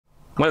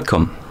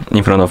Welcome!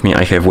 In front of me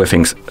I have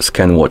WITHINGS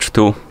ScanWatch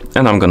 2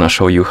 and I'm gonna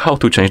show you how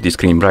to change the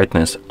screen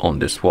brightness on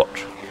this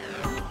watch.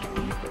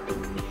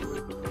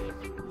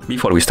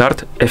 Before we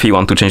start, if you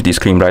want to change the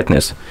screen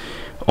brightness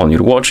on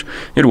your watch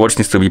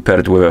needs to be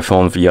paired with a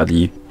phone via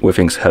the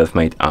WITHINGS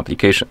HealthMate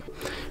application.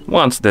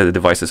 Once the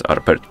devices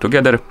are paired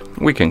together,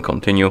 we can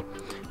continue,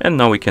 and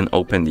now we can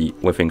open the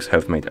WITHINGS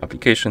HealthMate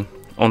application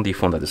on the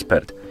phone that is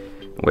paired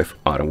with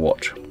our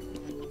watch.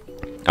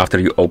 After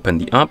you open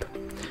the app,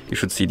 you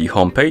should see the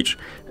home page,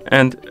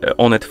 and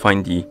on it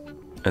find the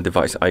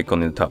device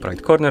icon in the top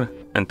right corner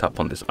and tap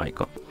on this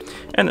icon.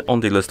 And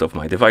on the list of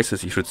my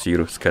devices you should see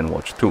your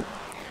ScanWatch 2.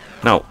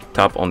 Now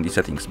tap on the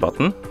settings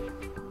button,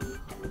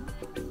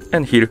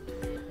 and here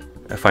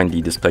find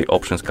the display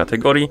options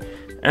category,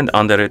 and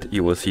under it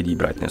you will see the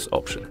brightness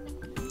option.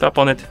 Tap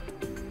on it,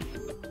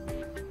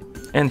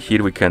 and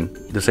here we can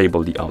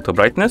disable the auto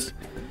brightness,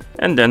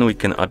 and then we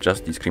can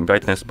adjust the screen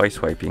brightness by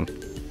swiping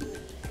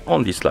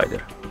on the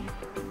slider.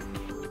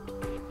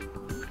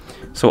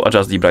 So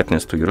adjust the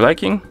brightness to your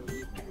liking,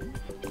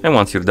 and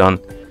once you're done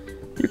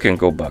you can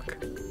go back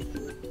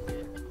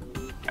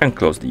and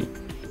close the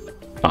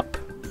app.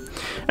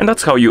 And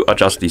that's how you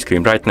adjust the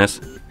screen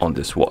brightness on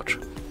this watch.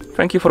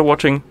 Thank you for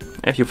watching.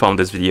 If you found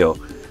this video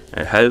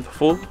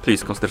helpful,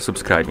 please consider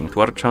subscribing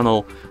to our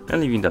channel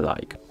and leaving a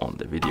like on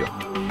the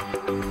video.